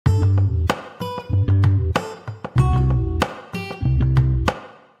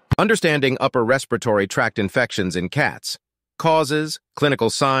Understanding upper respiratory tract infections in cats. Causes, clinical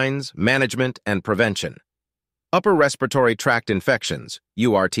signs, management, and prevention. Upper respiratory tract infections,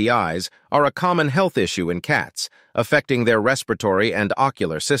 URTIs, are a common health issue in cats, affecting their respiratory and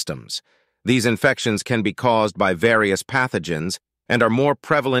ocular systems. These infections can be caused by various pathogens and are more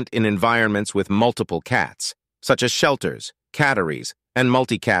prevalent in environments with multiple cats, such as shelters, catteries, and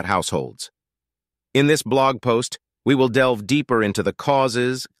multi-cat households. In this blog post, we will delve deeper into the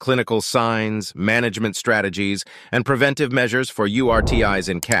causes, clinical signs, management strategies, and preventive measures for URTIs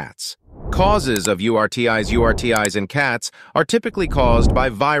in cats. Causes of URTIs in cats are typically caused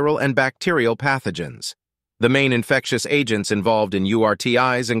by viral and bacterial pathogens. The main infectious agents involved in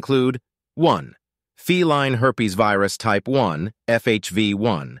URTIs include 1. Feline herpesvirus type 1,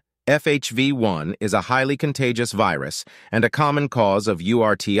 FHV1. FHV1 is a highly contagious virus and a common cause of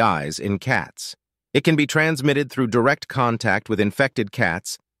URTIs in cats. It can be transmitted through direct contact with infected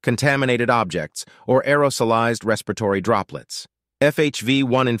cats, contaminated objects, or aerosolized respiratory droplets.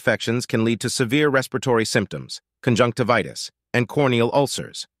 FHV1 infections can lead to severe respiratory symptoms, conjunctivitis, and corneal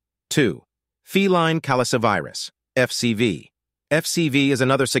ulcers. 2. Feline calicivirus, FCV. FCV is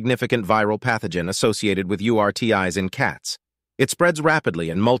another significant viral pathogen associated with URTIs in cats. It spreads rapidly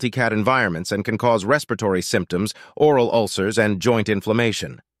in multi-cat environments and can cause respiratory symptoms, oral ulcers, and joint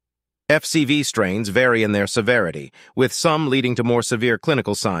inflammation. FCV strains vary in their severity, with some leading to more severe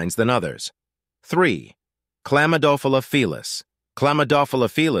clinical signs than others. 3. Chlamydophila felis. Chlamydophila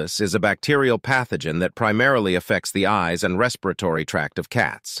felis is a bacterial pathogen that primarily affects the eyes and respiratory tract of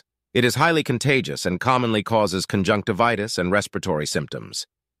cats. It is highly contagious and commonly causes conjunctivitis and respiratory symptoms.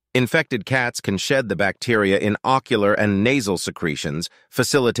 Infected cats can shed the bacteria in ocular and nasal secretions,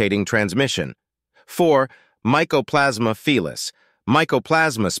 facilitating transmission. 4. Mycoplasma felis.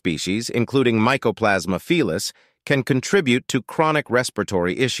 Mycoplasma species, including Mycoplasma felis, can contribute to chronic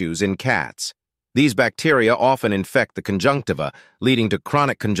respiratory issues in cats. These bacteria often infect the conjunctiva, leading to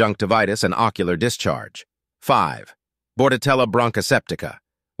chronic conjunctivitis and ocular discharge. 5. Bordetella bronchiseptica.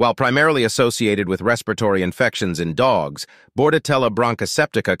 While primarily associated with respiratory infections in dogs, Bordetella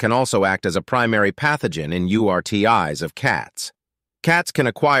bronchiseptica can also act as a primary pathogen in URTIs of cats. Cats can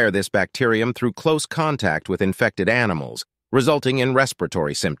acquire this bacterium through close contact with infected animals, resulting in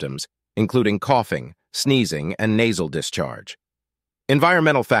respiratory symptoms, including coughing, sneezing, and nasal discharge.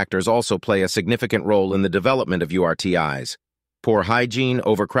 Environmental factors also play a significant role in the development of URTIs. Poor hygiene,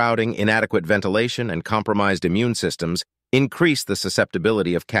 overcrowding, inadequate ventilation, and compromised immune systems increase the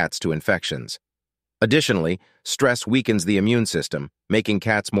susceptibility of cats to infections. Additionally, stress weakens the immune system, making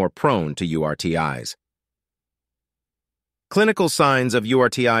cats more prone to URTIs. Clinical signs of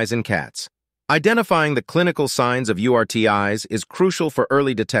URTIs in cats. Identifying the clinical signs of URTIs is crucial for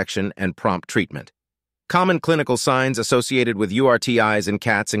early detection and prompt treatment. Common clinical signs associated with URTIs in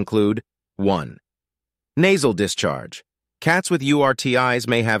cats include 1. Nasal discharge. Cats with URTIs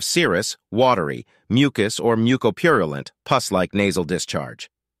may have serous, watery, mucus, or mucopurulent, pus-like nasal discharge.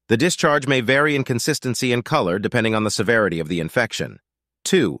 The discharge may vary in consistency and color depending on the severity of the infection.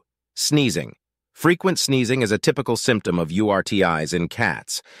 2. Sneezing. Frequent sneezing is a typical symptom of URTIs in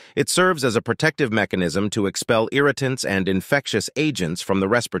cats. It serves as a protective mechanism to expel irritants and infectious agents from the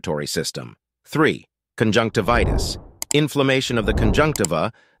respiratory system. 3. Conjunctivitis. Inflammation of the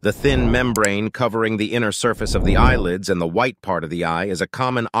conjunctiva, the thin membrane covering the inner surface of the eyelids and the white part of the eye, is a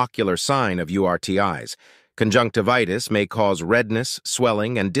common ocular sign of URTIs. Conjunctivitis may cause redness,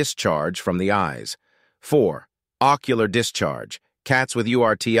 swelling, and discharge from the eyes. 4. Ocular discharge. Cats with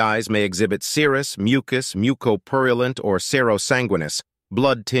URTIs may exhibit serous, mucus, mucopurulent, or serosanguinous,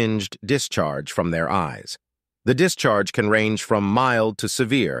 blood-tinged discharge from their eyes. The discharge can range from mild to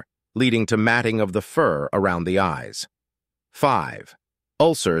severe, leading to matting of the fur around the eyes. 5.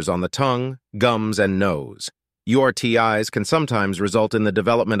 Ulcers on the tongue, gums, and nose. URTIs can sometimes result in the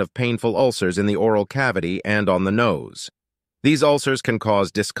development of painful ulcers in the oral cavity and on the nose. These ulcers can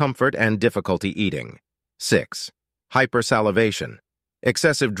cause discomfort and difficulty eating. 6. Hypersalivation.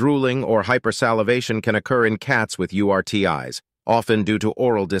 Excessive drooling or hypersalivation can occur in cats with URTIs, often due to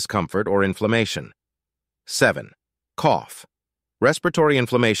oral discomfort or inflammation. 7. Cough. Respiratory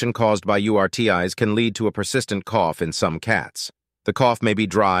inflammation caused by URTIs can lead to a persistent cough in some cats. The cough may be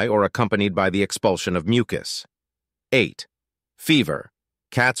dry or accompanied by the expulsion of mucus. 8. Fever.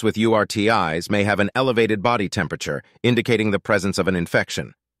 Cats with URTIs may have an elevated body temperature, indicating the presence of an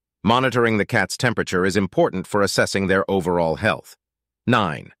infection. Monitoring the cat's temperature is important for assessing their overall health.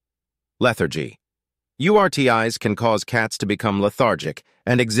 9. Lethargy. URTIs can cause cats to become lethargic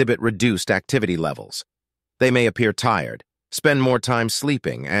and exhibit reduced activity levels. They may appear tired, spend more time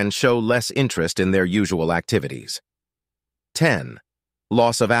sleeping, and show less interest in their usual activities. 10.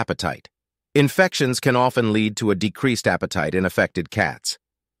 Loss of appetite. Infections can often lead to a decreased appetite in affected cats.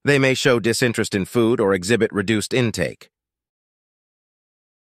 They may show disinterest in food or exhibit reduced intake.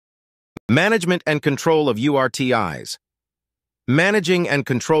 Management and control of URTIs. Managing and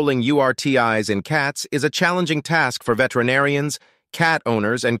controlling URTIs in cats is a challenging task for veterinarians, cat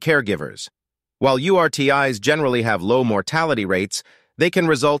owners, and caregivers. While URTIs generally have low mortality rates, they can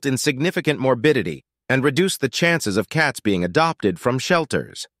result in significant morbidity and reduce the chances of cats being adopted from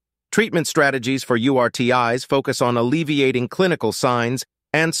shelters. Treatment strategies for URTIs focus on alleviating clinical signs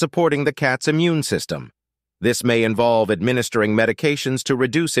and supporting the cat's immune system. This may involve administering medications to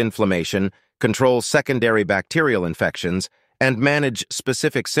reduce inflammation, control secondary bacterial infections, and manage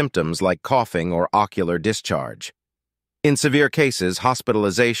specific symptoms like coughing or ocular discharge. In severe cases,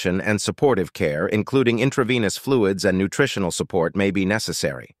 hospitalization and supportive care, including intravenous fluids and nutritional support, may be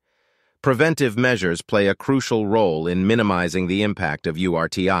necessary. Preventive measures play a crucial role in minimizing the impact of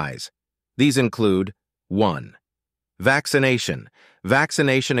URTIs. These include 1. Vaccination.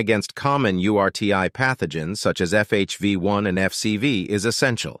 Vaccination against common URTI pathogens such as FHV1 and FCV is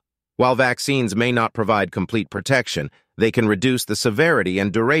essential. While vaccines may not provide complete protection, they can reduce the severity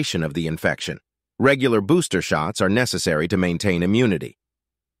and duration of the infection. Regular booster shots are necessary to maintain immunity.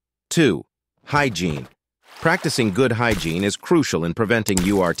 2. Hygiene. Practicing good hygiene is crucial in preventing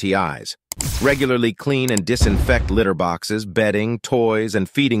URTIs. Regularly clean and disinfect litter boxes, bedding, toys, and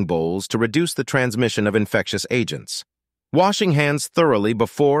feeding bowls to reduce the transmission of infectious agents. Washing hands thoroughly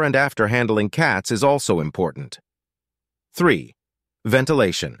before and after handling cats is also important. 3.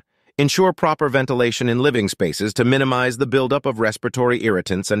 Ventilation. Ensure proper ventilation in living spaces to minimize the buildup of respiratory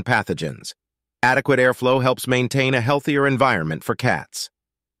irritants and pathogens. Adequate airflow helps maintain a healthier environment for cats.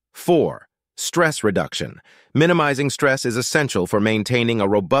 4. Stress reduction. Minimizing stress is essential for maintaining a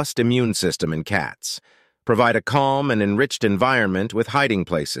robust immune system in cats. Provide a calm and enriched environment with hiding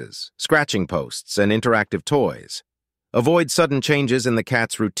places, scratching posts, and interactive toys. Avoid sudden changes in the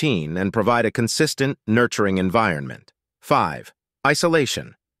cat's routine and provide a consistent, nurturing environment. 5.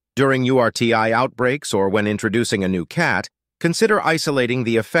 Isolation. During URTI outbreaks or when introducing a new cat, consider isolating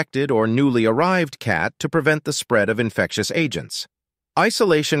the affected or newly arrived cat to prevent the spread of infectious agents.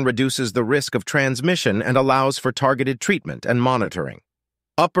 Isolation reduces the risk of transmission and allows for targeted treatment and monitoring.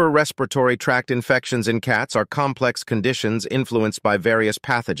 Upper respiratory tract infections in cats are complex conditions influenced by various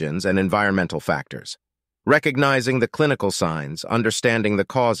pathogens and environmental factors. Recognizing the clinical signs, understanding the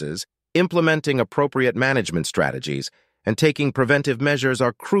causes, implementing appropriate management strategies, and taking preventive measures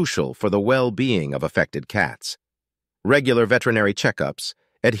are crucial for the well-being of affected cats. Regular veterinary checkups,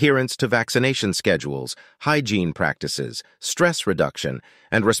 adherence to vaccination schedules, hygiene practices, stress reduction,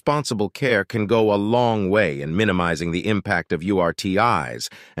 and responsible care can go a long way in minimizing the impact of URTIs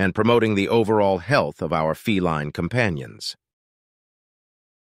and promoting the overall health of our feline companions.